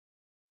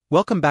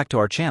Welcome back to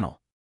our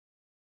channel.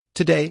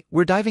 Today,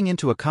 we're diving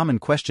into a common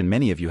question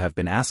many of you have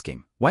been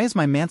asking: why is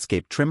my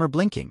Manscaped trimmer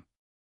blinking?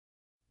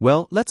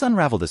 Well, let's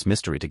unravel this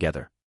mystery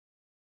together.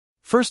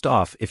 First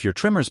off, if your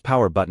trimmer's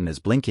power button is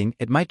blinking,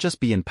 it might just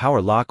be in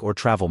power lock or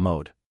travel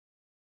mode.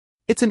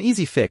 It's an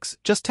easy fix,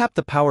 just tap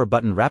the power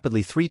button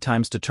rapidly 3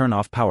 times to turn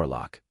off power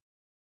lock.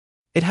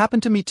 It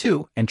happened to me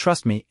too, and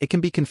trust me, it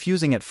can be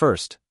confusing at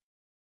first.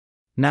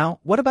 Now,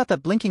 what about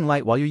that blinking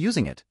light while you're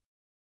using it?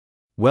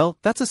 Well,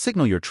 that's a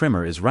signal your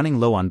trimmer is running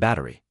low on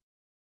battery.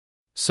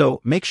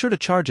 So, make sure to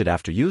charge it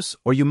after use,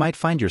 or you might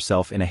find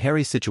yourself in a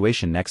hairy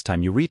situation next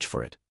time you reach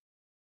for it.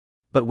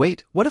 But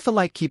wait, what if the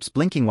light keeps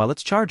blinking while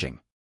it's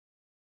charging?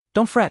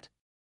 Don't fret.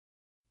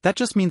 That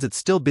just means it's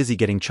still busy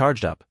getting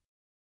charged up.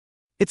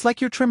 It's like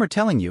your trimmer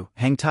telling you,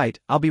 hang tight,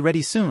 I'll be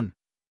ready soon.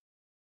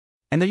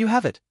 And there you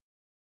have it.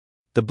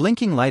 The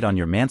blinking light on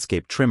your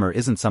Manscaped trimmer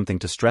isn't something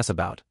to stress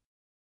about.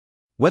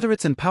 Whether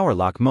it's in power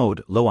lock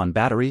mode, low on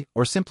battery,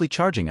 or simply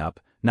charging up,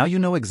 now you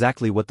know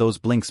exactly what those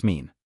blinks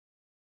mean.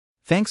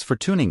 Thanks for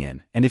tuning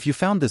in, and if you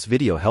found this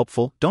video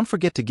helpful, don't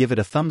forget to give it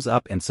a thumbs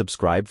up and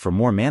subscribe for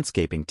more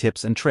manscaping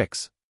tips and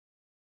tricks.